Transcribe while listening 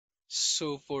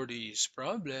So for this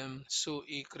problem,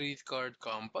 a credit card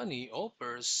company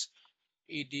offers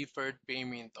a deferred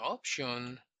payment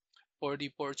option for the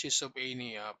purchase of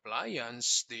any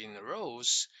appliance. Then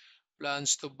Rose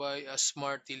plans to buy a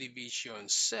smart television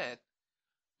set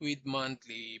with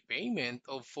monthly payment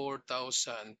of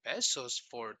 4,000 pesos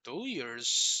for 2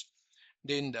 years.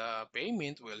 Then the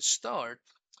payment will start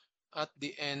at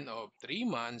the end of 3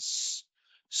 months.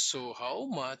 So how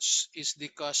much is the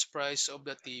cash price of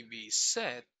the TV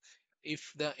set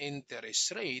if the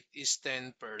interest rate is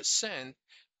 10%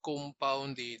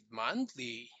 compounded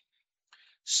monthly?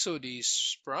 So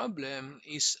this problem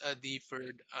is a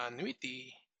deferred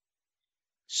annuity.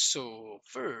 So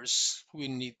first, we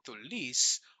need to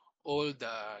list all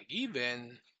the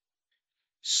given.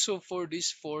 So for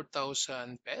this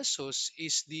 4,000 pesos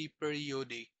is the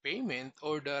periodic payment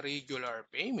or the regular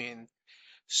payment.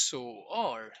 So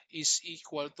R is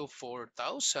equal to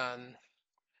 4,000.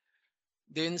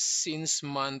 Then since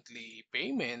monthly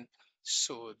payment,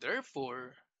 so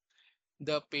therefore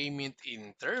the payment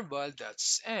interval,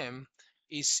 that's M,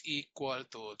 is equal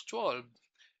to 12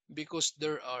 because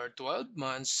there are 12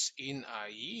 months in a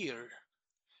year.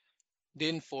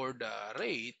 Then for the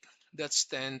rate, that's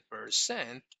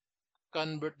 10%.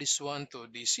 Convert this one to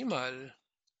decimal.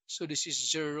 So this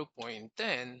is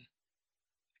 0.10.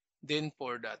 Then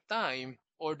for the time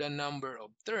or the number of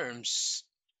terms,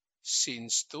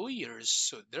 since 2 years,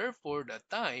 so therefore the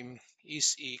time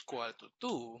is equal to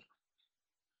 2.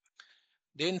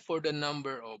 Then for the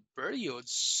number of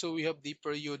periods, so we have the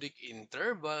periodic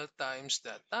interval times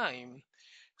the time.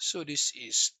 So this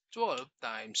is 12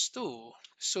 times 2.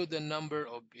 So the number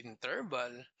of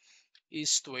interval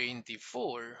is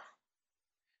 24.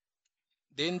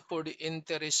 Then for the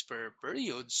interest per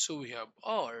period, so we have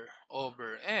R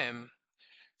over M.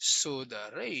 So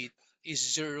the rate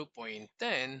is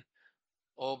 0.10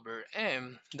 over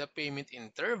M. The payment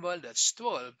interval, that's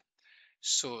 12.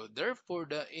 So therefore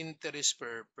the interest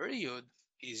per period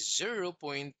is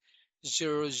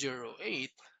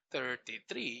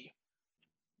 0.00833.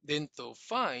 Then to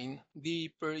find the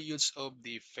periods of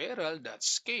deferral,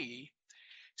 that's K.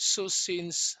 So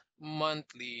since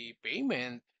monthly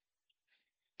payment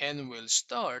and will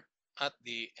start at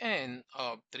the end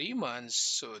of 3 months,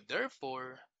 so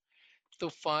therefore to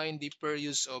find the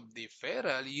periods of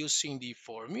deferral using the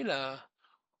formula,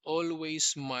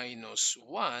 always minus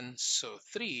 1, so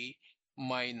 3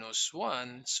 minus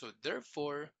 1, so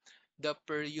therefore the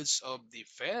periods of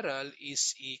deferral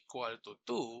is equal to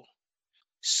 2.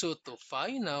 So to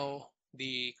find now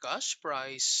the cash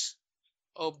price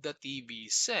of the TV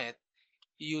set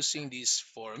using this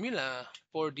formula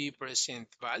for the present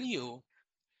value,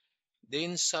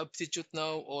 then substitute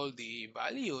now all the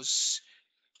values.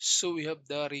 So we have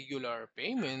the regular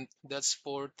payment, that's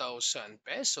 4,000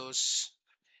 pesos.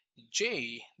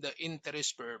 J, the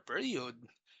interest per period,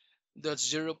 that's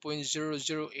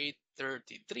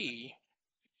 0.00833.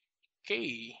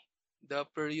 K, the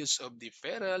periods of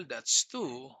deferral, that's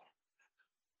 2,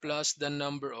 plus the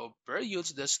number of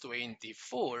periods, that's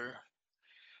 24.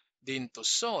 Then to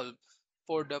solve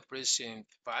for the present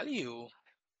value.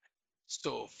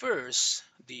 So first,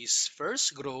 this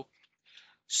first group,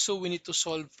 so we need to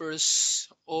solve first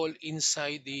all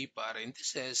inside the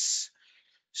parentheses.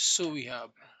 So we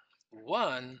have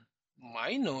 1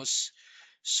 minus,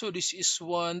 so this is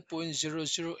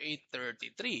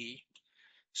 1.00833.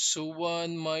 So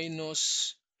 1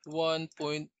 minus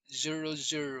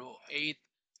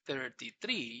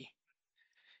 1.00833,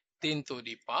 10 to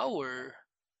the power,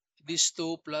 this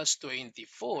 2 plus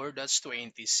 24, that's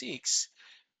 26.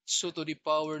 So to the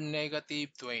power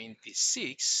negative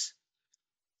 26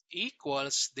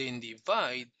 equals, then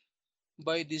divide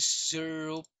by this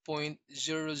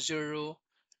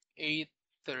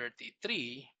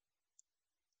 0.00833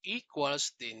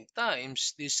 equals, then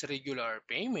times this regular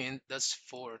payment, that's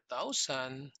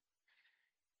 4,000.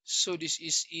 So this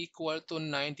is equal to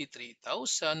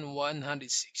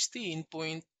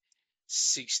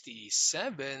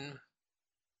 93,116.67.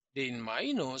 Then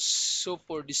minus, so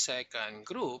for the second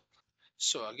group,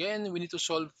 so again, we need to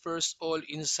solve first all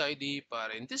inside the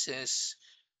parentheses.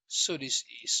 So this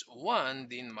is 1,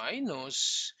 then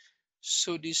minus,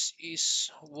 so this is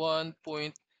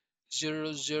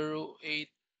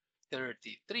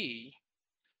 1.00833,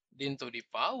 then to the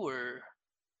power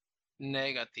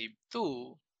negative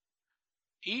 2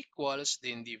 equals,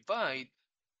 then divide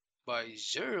by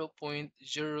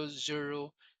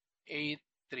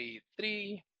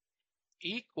 0.00833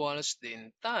 equals,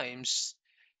 then times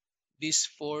this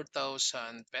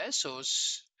 4,000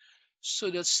 pesos. So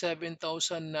that's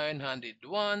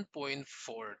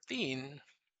 7,901.14.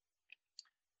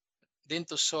 Then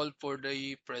to solve for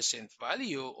the present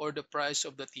value or the price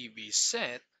of the TV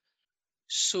set,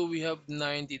 so we have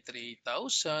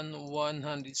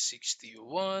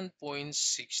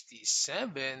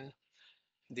 93,161.67,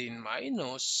 then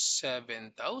minus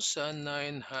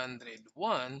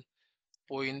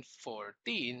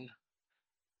 7,901.14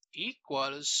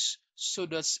 equals, so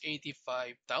that's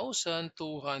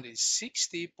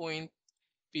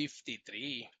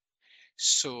 85,260.53.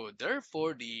 So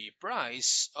therefore, the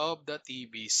price of the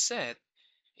TV set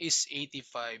is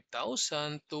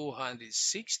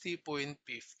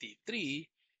 85,260.53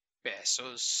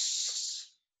 pesos.